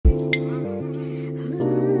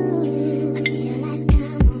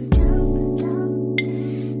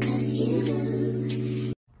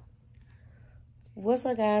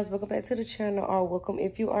What's up, guys? Welcome back to the channel, or welcome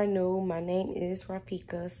if you are new. My name is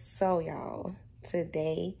Rafika. So y'all,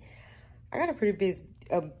 today I got a pretty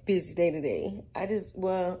busy day today. I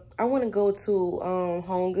want to go to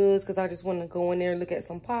Home Goods because I just want to go in there and look at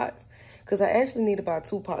some pots, because I actually need about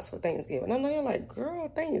 2 pots for Thanksgiving. I know you're like, girl,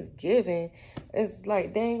 Thanksgiving, it's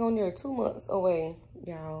like dang on near 2 months away.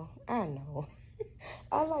 Y'all, I know.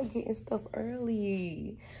 I like getting stuff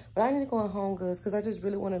early, but I need to go in Home Goods because I just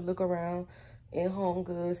really want to look around in Home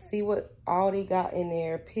Goods, see what all they got in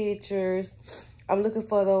there. Pictures. I'm looking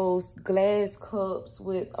for those glass cups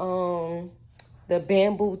with the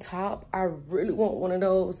bamboo top. I really want one of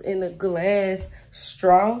those in the glass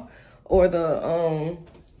straw or the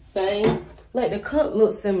thing. Like the cup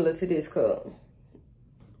looks similar to this cup.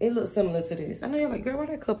 It looks similar to this. I know you're like, girl, why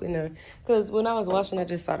that cup in there? Because when I was washing, I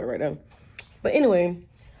just saw it right there. But anyway,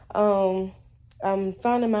 I'm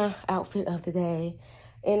finding my outfit of the day.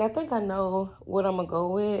 And I think I know what I'm going to go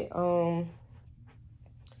with.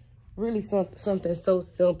 Really something so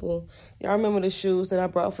simple. Y'all remember the shoes that I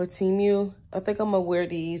brought for Temu? I think I'm going to wear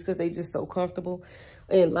these because they just so comfortable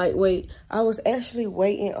and lightweight. I was actually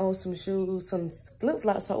waiting on some shoes, some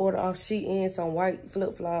flip-flops I ordered off Shein, some white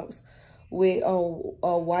flip-flops with a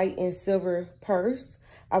white and silver purse.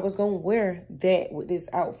 I was going to wear that with this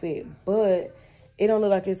outfit, but it don't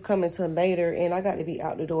look like it's coming till later, and I got to be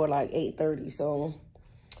out the door like 8:30, so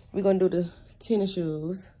we're going to do the tennis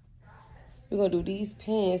shoes. We're going to do these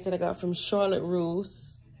pants that I got from Charlotte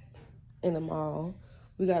Russe in the mall.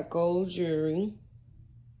 We got gold jewelry.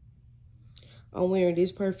 I'm wearing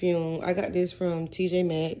this perfume. I got this from TJ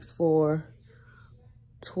Maxx for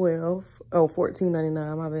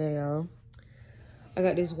 $14.99. My bad, y'all. I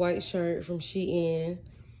got this white shirt from Shein.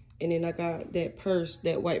 And then I got that purse,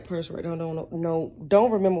 that white purse right now.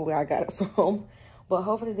 Don't remember where I got it from. But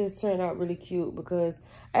hopefully this turned out really cute, because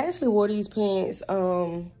I actually wore these pants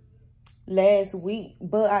last week,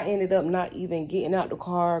 but I ended up not even getting out the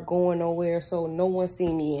car, going nowhere, so no one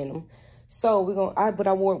seen me in them. So but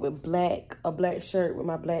I wore it with a black shirt with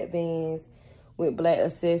my black Vans, with black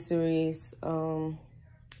accessories, and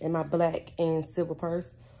my black and silver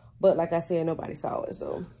purse. But like I said, nobody saw it,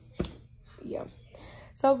 so yeah.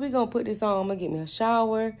 So we're going to put this on. I'm going to get me a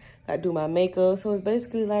shower. Got to do my makeup. So it's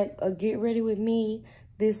basically like a get ready with me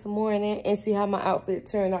this morning and see how my outfit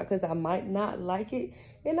turned out, because I might not like it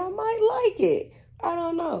and I might like it. I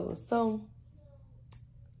don't know. So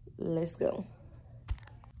let's go.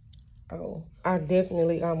 Oh, I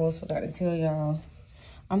definitely almost forgot to tell y'all.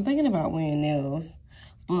 I'm thinking about wearing nails,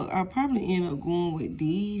 but I'll probably end up going with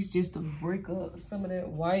these just to break up some of that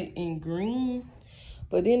white and green.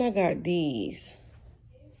 But then I got these,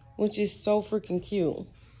 which is so freaking cute.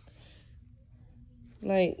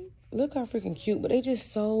 Like, look how freaking cute, but they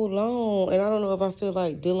just so long. And I don't know if I feel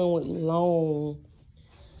like dealing with long.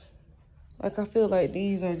 Like, I feel like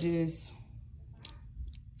these are just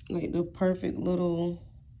like the perfect little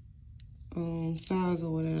size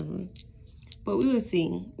or whatever. But we'll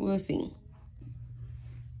see. We'll see.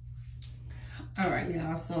 All right,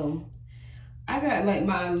 y'all. So I got like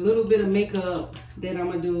my little bit of makeup that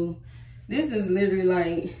I'm gonna do. This is literally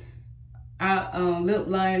like lip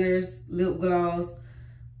liners, lip gloss,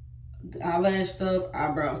 eyelash stuff,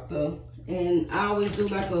 eyebrow stuff. And I always do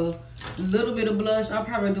like a little bit of blush. I'll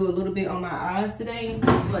probably do a little bit on my eyes today,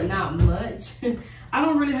 but not much. I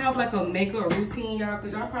don't really have like a makeup routine, y'all,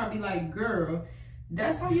 because y'all probably be like, girl,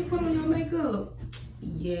 that's how you put on your makeup?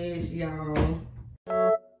 Yes, y'all.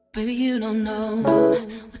 Baby, you don't know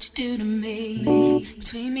what you do to me.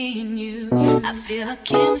 Between me and you, I feel like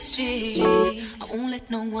chemistry. I won't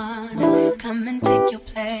let no one come and take your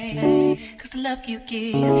place, 'cause the love you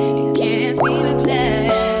give, it can't be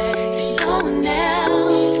replaced. See, no one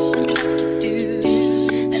else can do like you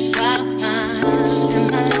do. That's why I'm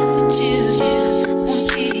spend my life with you. I wanna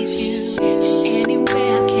please you in any way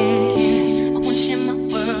I can. I wanna share my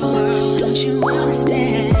world, don't you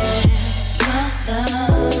understand? Your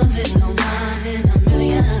love is a one in a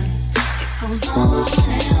million. It goes on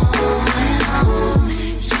and on and on.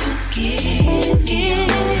 You give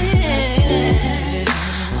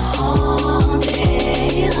all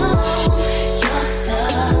day long. Your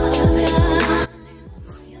love is a one in a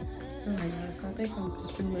million. Alright, guys, so I think I'm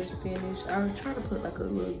pretty much finished. I would try to put like a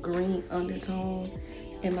little green undertone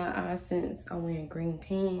in my eye, since I'm wearing green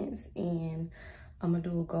pants, and I'm gonna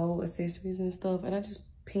do gold accessories and stuff. And I just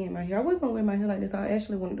pin my hair. I wasn't gonna wear my hair like this. I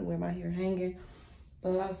actually wanted to wear my hair hanging,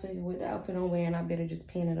 but I figured with the outfit I'm wearing, I better just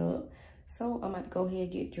pin it up. So I'm about to go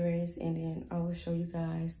ahead, get dressed, and then I will show you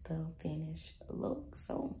guys the finished look.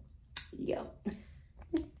 So yeah.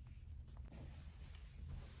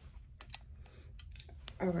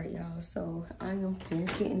 All right, y'all, so I am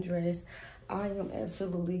finished getting dressed. I am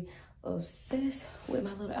absolutely obsessed with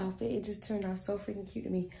my little outfit. It just turned out so freaking cute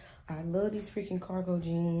to me. I love these freaking cargo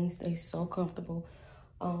jeans. They so comfortable.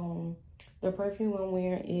 The perfume I'm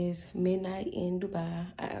wearing is Midnight in Dubai.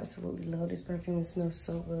 I absolutely love this perfume. It smells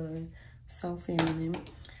so good, so feminine.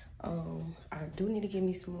 I do need to give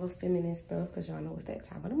me some little feminine stuff because y'all know it's that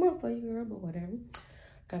time of the month for you, girl, but whatever.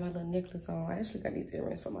 Got my little necklace on. I actually got these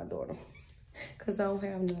earrings for my daughter because I don't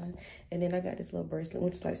have none. And then I got this little bracelet,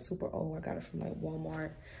 which is like super old. I got it from like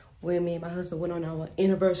Walmart, where me and my husband went on our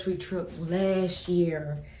anniversary trip last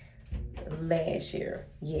year.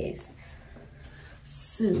 Yes.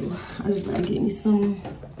 So I'm just gonna get me some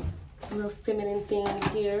little feminine things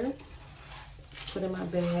here, put in my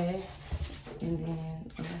bag, and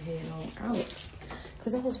then I'm gonna head on out.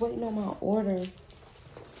 Cause I was waiting on my order.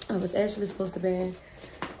 I was actually supposed to be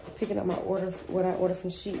picking up my order, what I ordered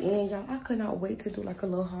from Shein, y'all. I could not wait to do like a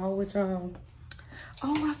little haul with y'all.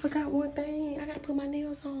 Oh, I forgot one thing. I gotta put my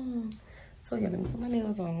nails on. So yeah, let me put my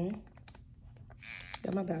nails on.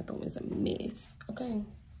 Yeah, my bathroom is a mess. Okay.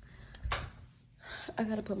 I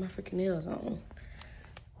gotta put my freaking nails on.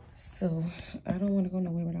 So I don't want to go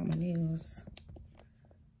nowhere without my nails.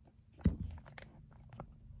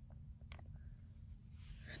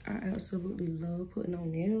 I absolutely love putting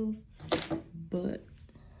on nails, but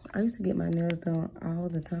I used to get my nails done all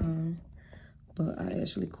the time, but I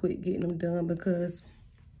actually quit getting them done because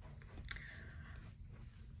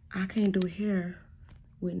I can't do hair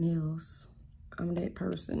with nails. I'm that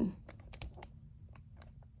person.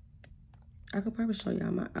 I could probably show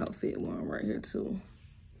y'all my outfit one right here too.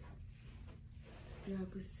 Y'all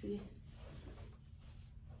could see.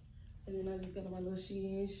 And then I just got on my little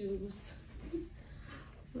Shein shoes.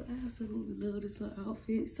 But I absolutely love this little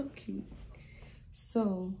outfit. It's so cute.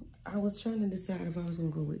 So I was trying to decide if I was gonna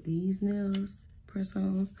go with these nails,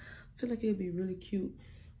 press-ons. I feel like it'd be really cute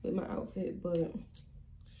with my outfit, but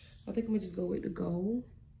I think I'm gonna just go with the gold.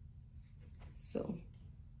 So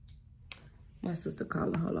my sister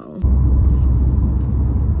calling, hold on.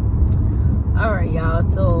 All right, y'all,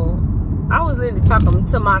 so I was literally talking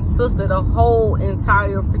to my sister the whole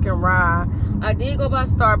entire freaking ride. I did go by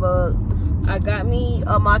Starbucks. I got me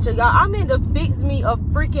a matcha. Y'all, I meant to fix me a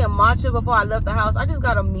freaking matcha before I left the house. I just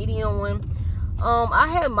got a medium one. I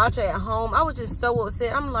had matcha at home. I was just so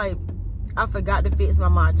upset. I'm like, I forgot to fix my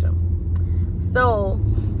matcha. So,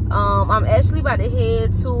 I'm actually about to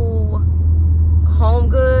head to Home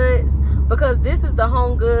Goods because this is the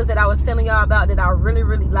Home Goods that I was telling y'all about that I really,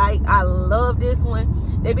 really like. I love this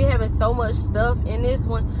one. They be having so much stuff in this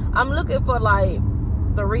one. I'm looking for like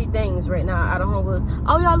 3 things right now out of Home Goods.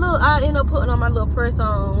 Oh, y'all, look, I end up putting on my little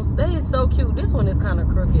press-ons. They is so cute. This one is kind of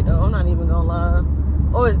crooked though, I'm not even gonna lie.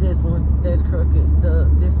 Or is this one that's crooked,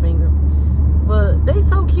 this finger? But they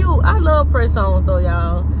so cute. I love press-ons though,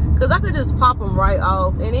 y'all, because I could just pop them right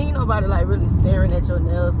off and ain't nobody like really staring at your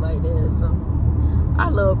nails like that. So I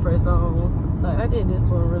love press-ons. Like, I did this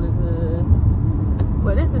one really good.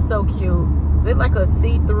 But this is so cute. They're like a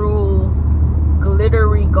see-through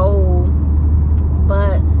glittery gold.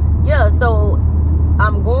 But yeah, so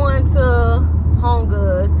I'm going to Home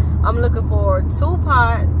Goods. I'm looking for 2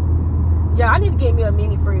 pots. Yeah, I need to get me a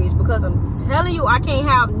mini fridge because I'm telling you, I can't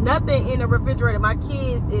have nothing in the refrigerator. My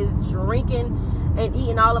kids is drinking and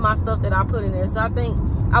eating all of my stuff that I put in there. So I think,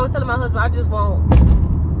 I was telling my husband, I just want,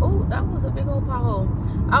 oh, that was a big old pothole.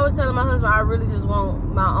 I was telling my husband, I really just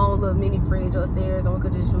want my own little mini fridge upstairs and we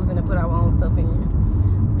could just use it and put our own stuff in.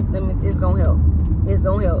 It's gonna help. It's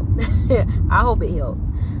gonna help. I hope it helps.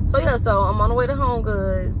 So yeah, so I'm on the way to Home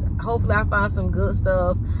Goods. Hopefully I find some good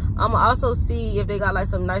stuff. I'm gonna also see if they got like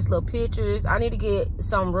some nice little pictures. I need to get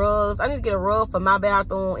some rugs. I need to get a rug for my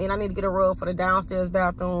bathroom and I need to get a rug for the downstairs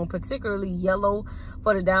bathroom, particularly yellow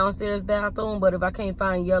for the downstairs bathroom. But if I can't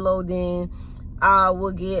find yellow, then I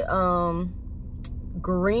will get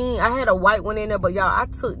green. I had a white one in there, but y'all, I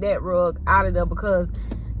took that rug out of there because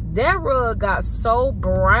that rug got so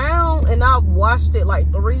brown and I've washed it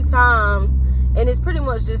like 3 times and it's pretty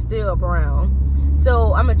much just still brown.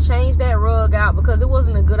 So I'm gonna change that rug out because it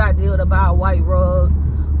wasn't a good idea to buy a white rug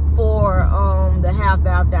for the half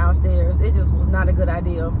bath downstairs. It just was not a good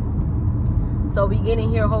idea. So we get in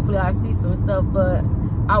here, hopefully I see some stuff, but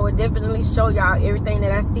I would definitely show y'all everything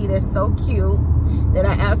that I see that's so cute that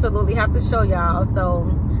I absolutely have to show y'all.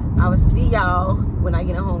 So I will see y'all when I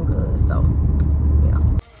get at Home Goods. So yeah,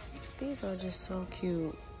 these are just so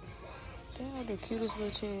cute. They are the cutest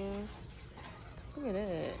little chairs. Look at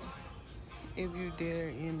that. If you dare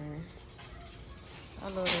in there. I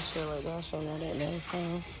love that shit right there. I showed y'all that last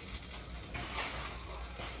time.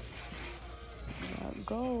 Gotta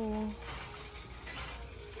go.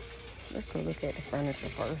 let's go look at the furniture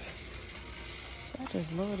first. So I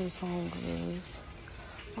just love this Home Goods.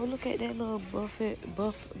 Oh, look at that little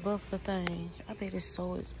buffer thing. I bet it's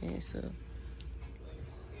so expensive.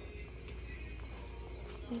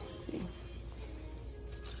 Let's see.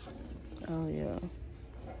 Oh, yeah.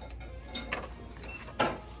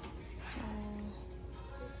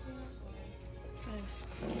 That's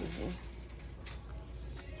crazy.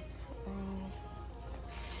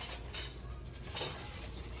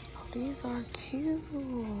 These are cute.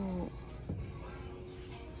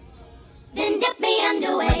 Then dip me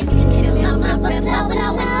underway. You can fill my mind for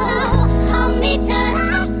flow. Hold me till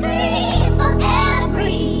I scream forever.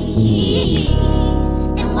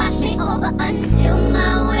 And wash me over until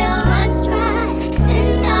my will runs dry.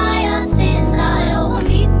 Send all your sins all over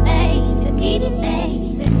me, baby, baby.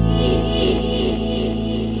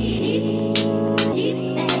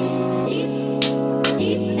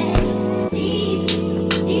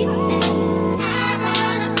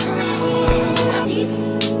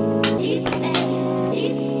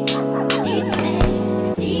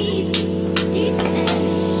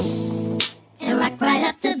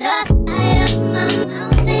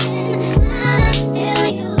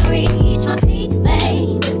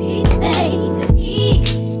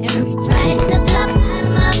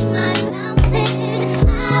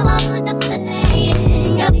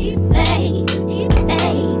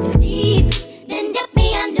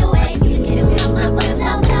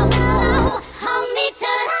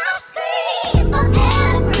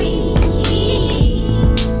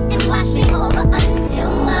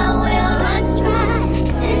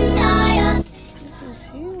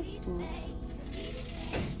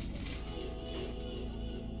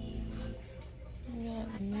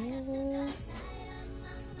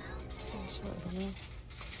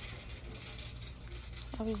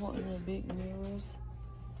 I be wanting the big mirrors.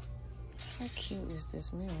 How cute is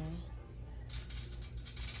this mirror?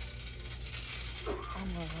 Oh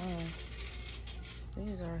my god.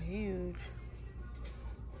 These are huge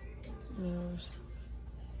mirrors.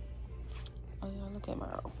 Oh y'all, look at my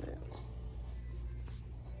outfit.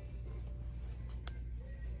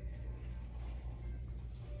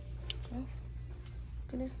 Okay.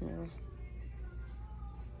 Look at this mirror.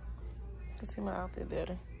 You can see my outfit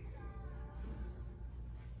better.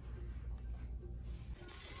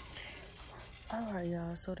 Alright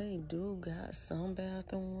y'all, so they do got some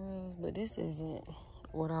bathroom rugs, but this isn't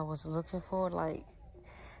what I was looking for. Like,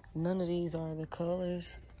 none of these are the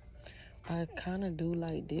colors. I kind of do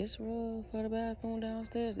like this rug for the bathroom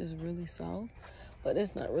downstairs. It's really soft, but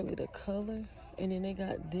it's not really the color. And then they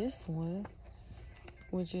got this one,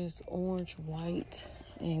 which is orange, white,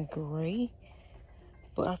 and gray.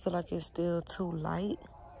 But I feel like it's still too light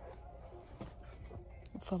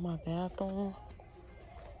for my bathroom.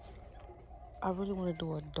 I really want to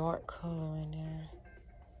do a dark color in there,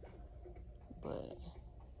 but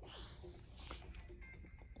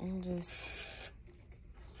I'm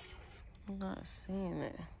not seeing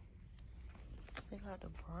it. They got the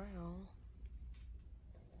brown.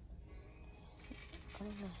 I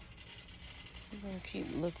don't know. I'm gonna keep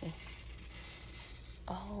looking.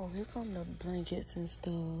 Oh, here come the blankets and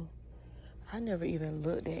stuff. I never even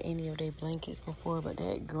looked at any of their blankets before, but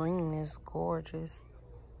that green is gorgeous.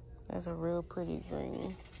 That's a real pretty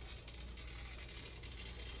green.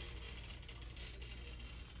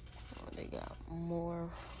 Oh, they got more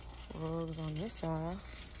rugs on this side.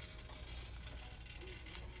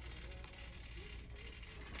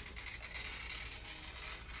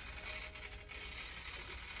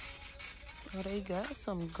 Oh, they got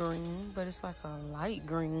some green, but it's like a light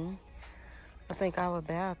green. I think our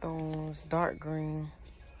bathroom's dark green.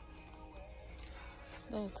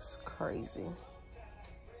 That's crazy.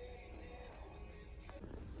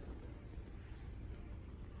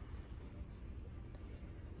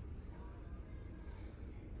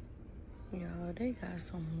 Y'all, they got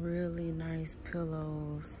some really nice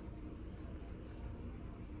pillows.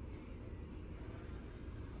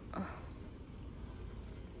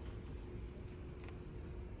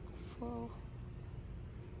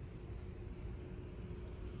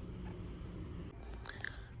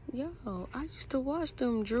 Yo, I used to watch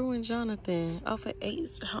them, Drew and Jonathan, off of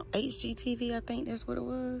HGTV, I think that's what it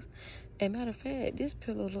was. And matter of fact, this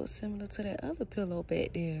pillow looks similar to that other pillow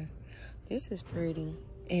back there. This is pretty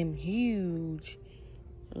and huge.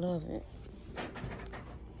 Love it.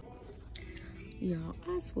 Y'all,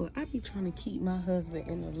 I swear, I be trying to keep my husband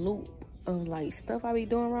in the loop of like stuff I be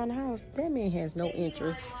doing around the house. That man has no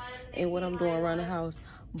interest in what I'm doing around the house.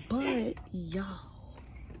 But y'all,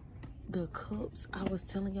 the cups I was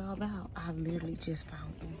telling y'all about, I literally just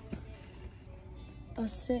found them. a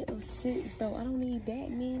set of 6 though. I don't need that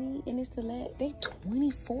many, and it's the last. They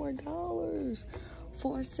 $24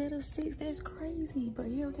 for a set of 6. That's crazy, but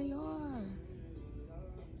here they are.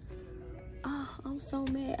 Oh, I'm so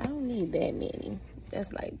mad. I don't need that many.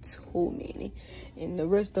 That's like too many, and the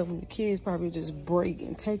rest of them, the kids probably just break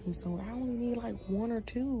and take them somewhere. I only need like 1 or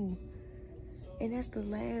 2, and that's the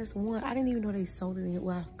last one. I didn't even know they sold it in.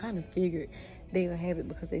 Well, I kind of figured they would have it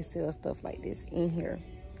because they sell stuff like this in here,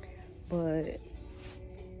 but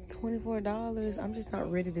 $24, I'm just not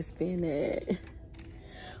ready to spend that.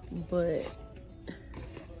 But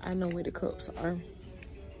I know where the cups are.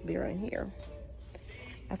 They're in here.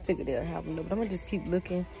 I figured they'll have them, but I'm gonna just keep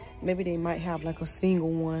looking. Maybe they might have like a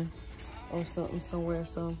single one or something somewhere.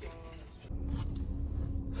 So,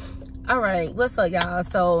 all right, what's up, y'all?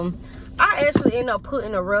 So I actually ended up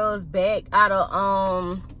putting the rugs back out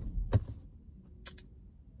of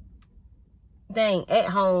at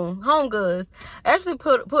Home Goods. I actually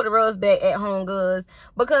put the rugs back at Home Goods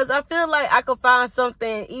because I feel like I could find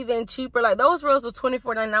something even cheaper. Like those rugs was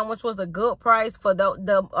 $24.99, which was a good price for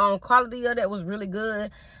the quality of that was really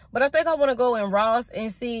good. But I think I want to go in Ross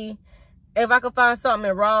and see if I could find something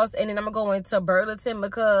in Ross, and then I'm gonna go into Burlington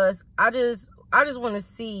because I just want to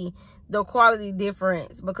see the quality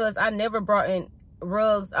difference, because I never brought in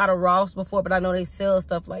rugs out of Ross before, but I know they sell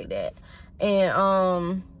stuff like that.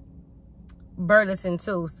 And Burlington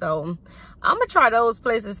too, so I'm gonna try those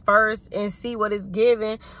places first and see what it's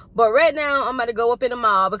giving. But right now I'm about to go up in the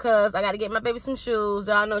mall because I got to get my baby some shoes.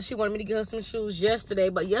 Y'all know she wanted me to get her some shoes yesterday,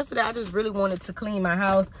 but yesterday I just really wanted to clean my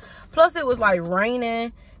house. Plus it was like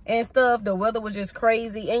raining and stuff. The weather was just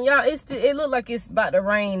crazy, and y'all, it looked like it's about to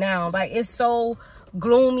rain now. Like it's so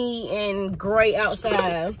gloomy and gray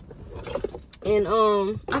outside. And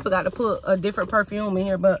I forgot to put a different perfume in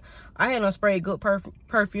here, but I had no spray good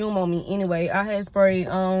perfume on me anyway. I had sprayed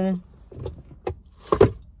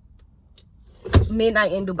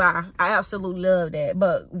Midnight in Dubai. I absolutely love that,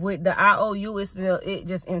 but with the IOU, it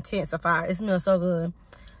just intensified. It smells so good.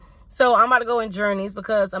 So I'm about to go in Journeys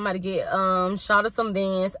because I'm about to get Shawty some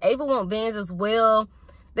Vans. Ava want Vans as well.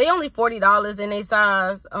 They only $40 in their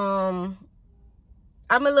size. I'm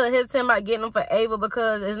a little hesitant about getting them for Ava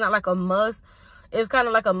because it's not like a must. It's kind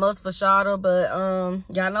of like a must for Shawty, but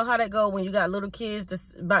y'all know how that go when you got little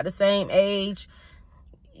kids about the same age.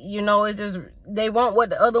 You know, it's just, they want what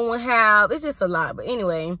the other one have. It's just a lot. But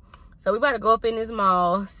anyway, so we about to go up in this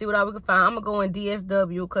mall, see what all we can find. I'm going to go in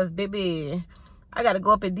DSW because, baby, I got to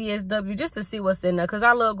go up at DSW just to see what's in there, because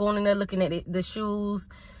I love going in there looking at the shoes,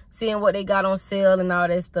 seeing what they got on sale and all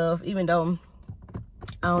that stuff, even though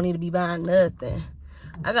I don't need to be buying nothing.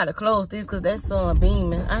 I got to close this because that sun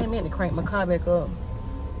beaming. I ain't meant to crank my car back up.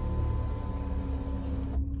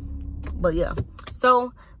 But, yeah.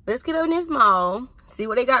 So, let's get up in this mall, see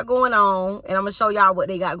what they got going on, and I'm going to show y'all what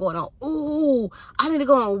they got going on. Ooh, I need to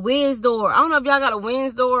go on Windsor. I don't know if y'all got a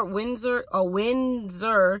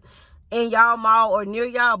Windsor in y'all mall or near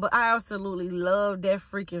y'all, but I absolutely love that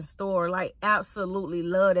freaking store. Like, absolutely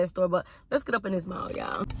love that store. But let's get up in this mall,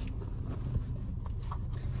 y'all.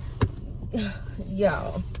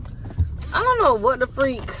 Y'all, I don't know what the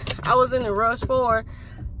freak I was in the rush for.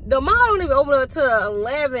 The mall don't even open up till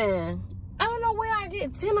 11. I don't know where I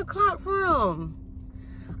get 10 o'clock from.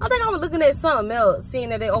 I think I was looking at something else, seeing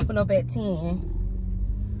that they open up at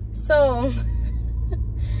 10. So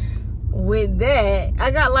with that,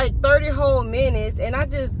 I got like 30 whole minutes, and I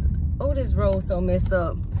just, oh, this road's so messed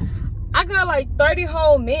up. I got like 30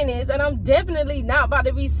 whole minutes, and I'm definitely not about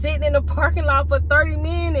to be sitting in the parking lot for 30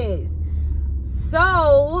 minutes.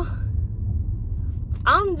 So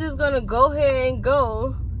I'm just gonna go ahead and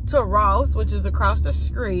go to Ross, which is across the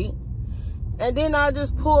street, and then I'll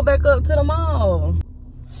just pull back up to the mall.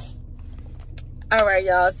 All right,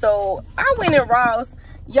 y'all, so I went in Ross.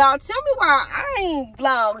 Y'all, tell me why I ain't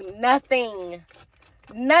vlogged nothing.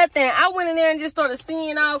 I went in there and just started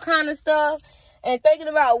seeing all kind of stuff and thinking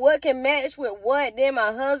about what can match with what. Then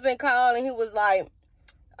my husband called and he was like,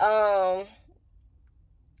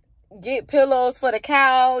 get pillows for the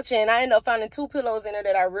couch, and I ended up finding 2 pillows in there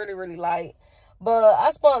that I really, really like. But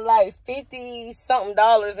I spent like $50-something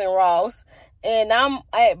in Ross, and I'm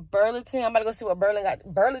at Burlington. I'm about to go see what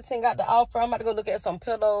Burlington got to offer. I'm about to go look at some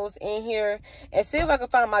pillows in here and see if I can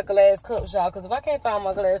find my glass cups, y'all. Because if I can't find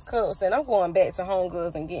my glass cups, then I'm going back to Home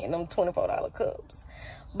Goods and getting them $24 cups.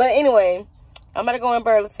 But anyway, I'm about to go in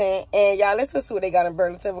Burlington, and y'all, let's go see what they got in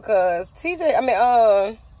Burlington, because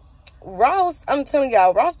Ross, I'm telling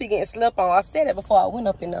y'all, Ross be getting slept on. I said it before I went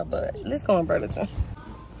up in there, but let's go in Burlington.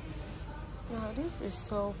 Y'all, this is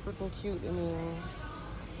so freaking cute to me.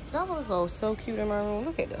 That one goes so cute in my room.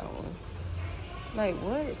 Look at that one. Like,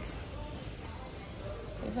 what?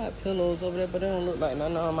 They got pillows over there, but they don't look like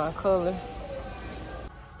none of my color.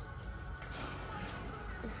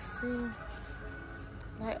 Let's see.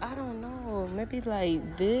 Like, I don't know. Maybe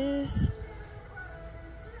like this.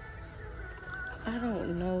 I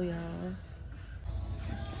don't know, y'all.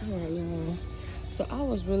 Alright, y'all. So I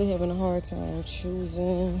was really having a hard time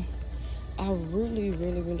choosing. I really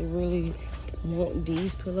want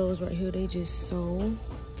these pillows right here. They just so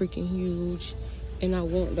freaking huge. And I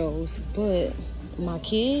want those. But my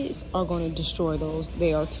kids are going to destroy those.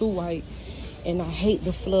 They are too white. And I hate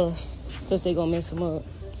the fluff because they're going to mess them up.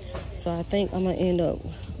 So I think I'm going to end up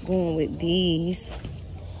going with these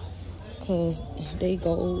because they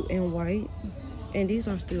gold and white. And these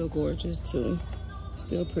are still gorgeous too.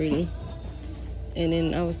 Still pretty. And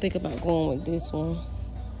then I was thinking about going with this one.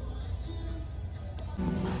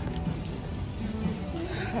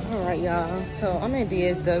 All right, y'all. So I'm at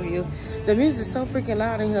DSW. The music's so freaking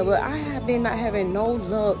loud in here, but I have been not having no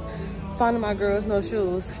luck finding my girls no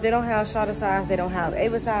shoes. They don't have Shawty size. They don't have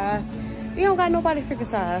Ava size. They don't got nobody freaking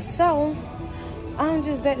size. So I'm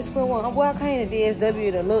just back to square one. Well, I came to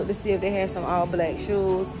DSW to look to see if they had some all black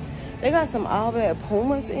shoes. They got some all black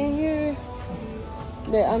Pumas in here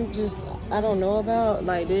that I don't know about,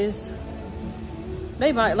 like this.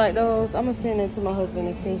 They might like those. I'm gonna send them to my husband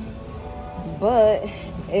and see. But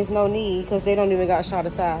it's no need because they don't even got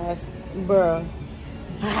Shawty size. Bruh.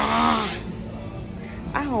 I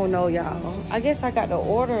don't know, y'all. I guess I got to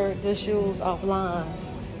order the shoes offline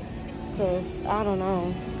because I don't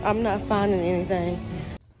know. I'm not finding anything.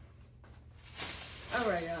 All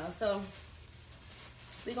right, y'all. So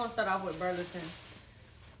we're gonna start off with Burlington.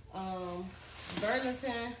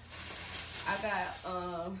 Burlington, I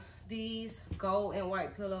got these gold and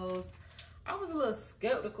white pillows. I was a little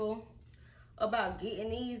skeptical about getting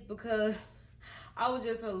these because I was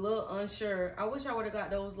just a little unsure. I wish I would have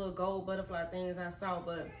got those little gold butterfly things I saw,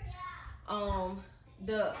 but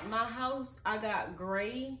my house, I got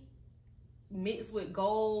gray mixed with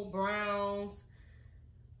gold, browns,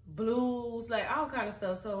 blues, like all kind of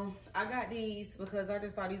stuff. So I got these because I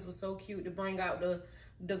just thought these were so cute to bring out the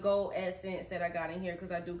gold accents that I got in here,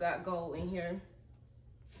 because I do got gold in here.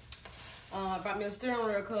 I brought me a steering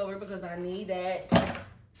wheel cover because I need that.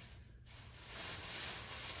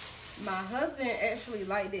 My husband actually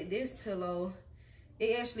liked this pillow.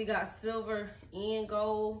 It actually got silver and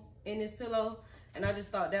gold in this pillow, and I just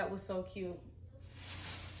thought that was so cute.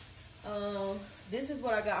 This is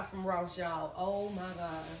what I got from Ross, y'all. Oh my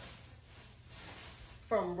god.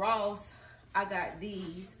 From Ross, I got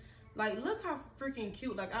these. Like, look how freaking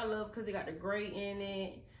cute. Like, I love because it got the gray in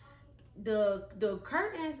it. The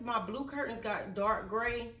curtains, my blue curtains got dark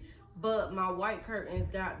gray, but my white curtains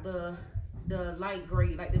got the light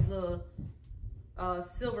gray, like this little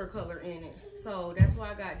silver color in it. So that's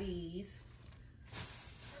why I got these.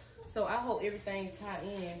 So I hope everything's tied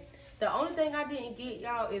in. The only thing I didn't get,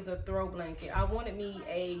 y'all, is a throw blanket. I wanted me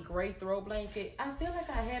a gray throw blanket. I feel like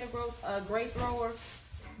I had a gray thrower,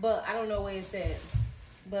 but I don't know where it's at.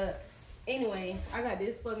 But anyway, I got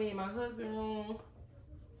this for me in my husband's room.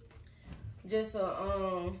 Just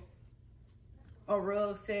a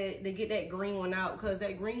rug set to get that green one out, because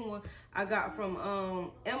that green one I got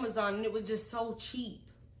from Amazon, and it was just so cheap.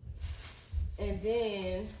 And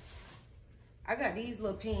then I got these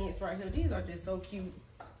little pants right here. These are just so cute.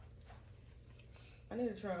 I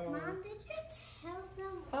need to try them on. Mom, did you tell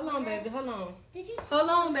them? Hold on, baby. Hold on. Did you? Hold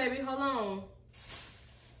on, baby. Hold on.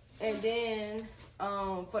 And then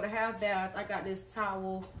for the half bath, I got this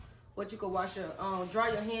towel. What you could wash your dry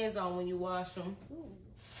your hands on when you wash them. Ooh,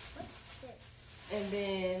 what's this? And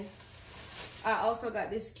then I also got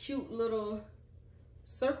this cute little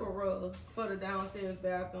circle rug for the downstairs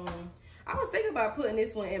bathroom. I was thinking about putting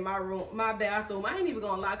this one in my room, my bathroom. I ain't even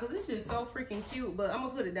gonna lie, because it's just so freaking cute. But I'm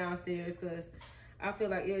gonna put it downstairs because I feel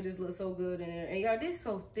like it'll just look so good in there. And y'all, this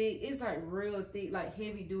so thick. It's like real thick, like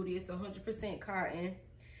heavy duty. It's 100% cotton.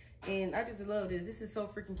 And I just love this. This is so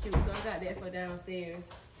freaking cute. So I got that for downstairs.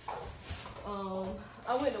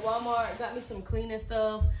 I went to Walmart, got me some cleaning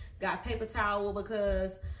stuff, got paper towel,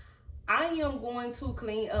 because I am going to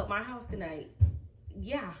clean up my house tonight.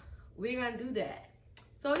 Yeah, we're gonna do that.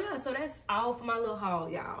 So yeah, so that's all for my little haul,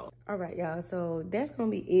 y'all. All right, y'all, so that's gonna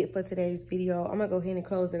be it for today's video. I'm gonna go ahead and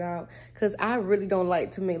close it out because I really don't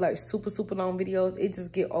like to make like super long videos. It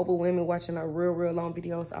just get overwhelming watching like real long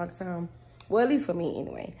videos all the time. Well, at least for me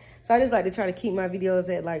anyway. So I just like to try to keep my videos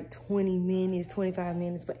at like 20 minutes, 25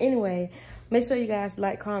 minutes. But anyway, make sure you guys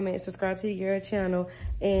like, comment, subscribe to your channel.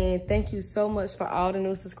 And thank you so much for all the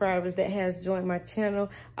new subscribers that has joined my channel.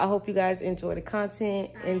 I hope you guys enjoy the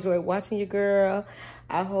content, enjoy watching your girl.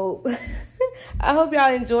 I hope I hope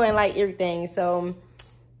y'all enjoy and like everything. So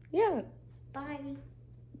Yeah. Bye.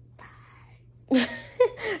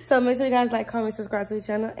 So make sure you guys like, comment, subscribe to the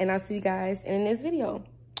channel, and I'll see you guys in the next video.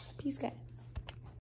 Peace, guys.